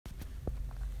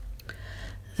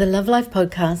The Love Life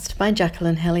Podcast by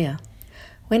Jacqueline Hellier.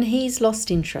 When he's lost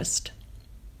interest.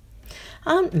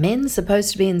 Aren't men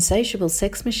supposed to be insatiable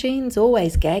sex machines,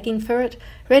 always gagging for it,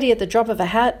 ready at the drop of a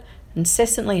hat,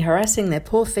 incessantly harassing their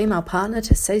poor female partner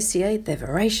to satiate their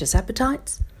voracious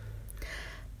appetites?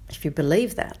 If you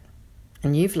believe that,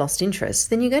 and you've lost interest,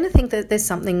 then you're going to think that there's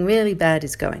something really bad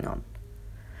is going on.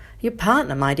 Your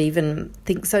partner might even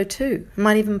think so too,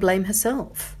 might even blame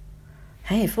herself.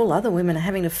 Hey, if all other women are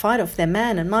having to fight off their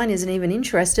man and mine isn't even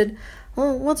interested,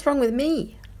 well, what's wrong with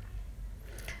me?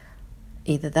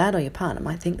 Either that or your partner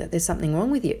might think that there's something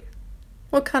wrong with you.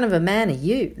 What kind of a man are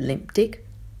you, limp dick?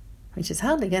 Which is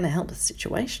hardly going to help the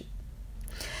situation.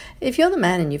 If you're the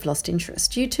man and you've lost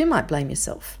interest, you too might blame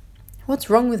yourself. What's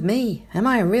wrong with me? Am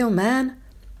I a real man?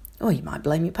 Or you might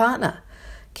blame your partner.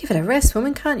 Give it a rest,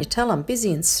 woman. Can't you tell I'm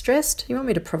busy and stressed? You want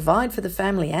me to provide for the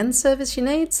family and service she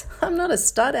needs? I'm not a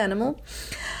stud animal.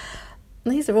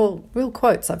 These are all real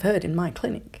quotes I've heard in my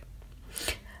clinic.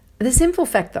 The simple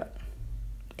fact, though,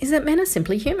 is that men are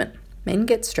simply human. Men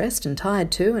get stressed and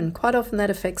tired too, and quite often that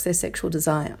affects their sexual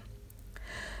desire.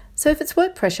 So if it's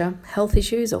work pressure, health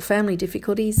issues, or family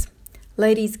difficulties,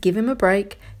 ladies, give him a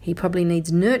break. He probably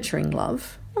needs nurturing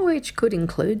love, which could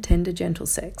include tender, gentle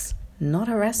sex, not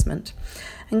harassment.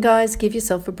 And guys, give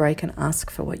yourself a break and ask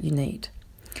for what you need.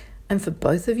 And for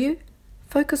both of you,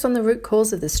 focus on the root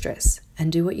cause of the stress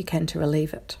and do what you can to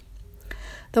relieve it.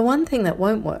 The one thing that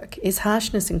won't work is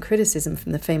harshness and criticism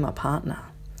from the female partner.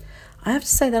 I have to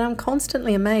say that I'm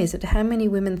constantly amazed at how many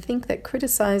women think that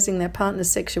criticizing their partner's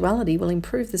sexuality will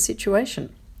improve the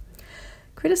situation.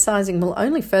 Criticizing will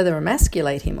only further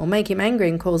emasculate him or make him angry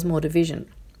and cause more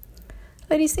division.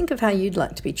 Ladies, think of how you'd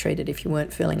like to be treated if you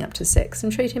weren't feeling up to sex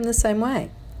and treat him the same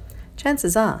way.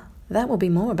 Chances are that will be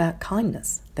more about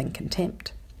kindness than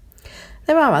contempt.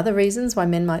 There are other reasons why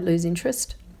men might lose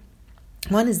interest.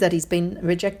 One is that he's been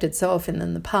rejected so often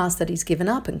in the past that he's given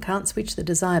up and can't switch the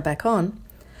desire back on.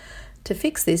 To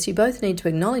fix this, you both need to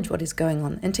acknowledge what is going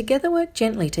on and together work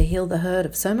gently to heal the hurt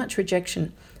of so much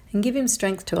rejection and give him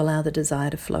strength to allow the desire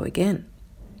to flow again.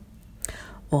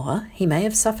 Or he may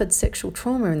have suffered sexual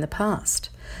trauma in the past.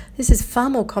 This is far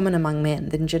more common among men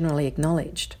than generally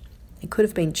acknowledged. It could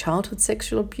have been childhood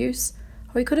sexual abuse,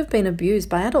 or he could have been abused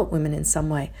by adult women in some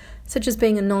way, such as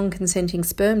being a non-consenting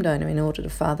sperm donor in order to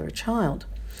father a child.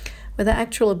 Whether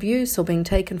actual abuse or being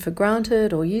taken for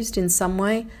granted or used in some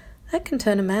way, that can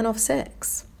turn a man off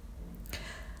sex.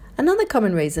 Another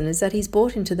common reason is that he's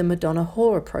bought into the Madonna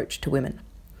whore approach to women.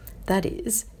 That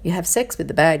is, you have sex with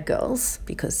the bad girls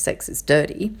because sex is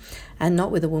dirty, and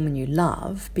not with a woman you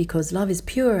love because love is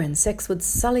pure and sex would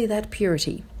sully that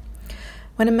purity.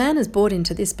 When a man is bought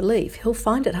into this belief, he'll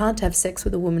find it hard to have sex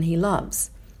with a woman he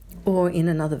loves, or in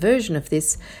another version of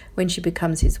this, when she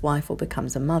becomes his wife or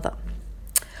becomes a mother.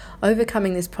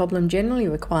 Overcoming this problem generally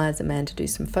requires a man to do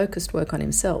some focused work on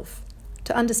himself,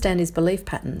 to understand his belief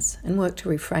patterns and work to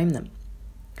reframe them.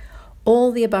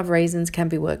 All the above reasons can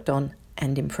be worked on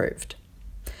and improved.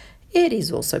 It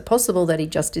is also possible that he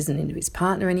just isn't into his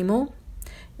partner anymore.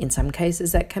 In some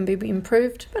cases that can be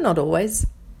improved, but not always.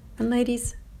 And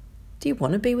ladies, do you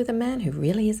want to be with a man who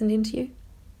really isn't into you?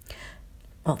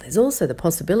 Well, there's also the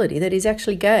possibility that he's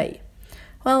actually gay.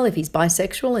 Well, if he's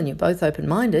bisexual and you're both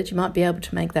open-minded, you might be able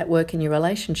to make that work in your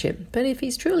relationship. But if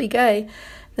he's truly gay,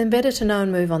 then better to know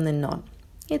and move on than not.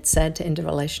 It's sad to end a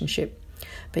relationship,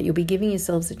 but you'll be giving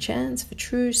yourselves a chance for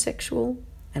true sexual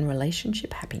and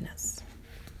relationship happiness.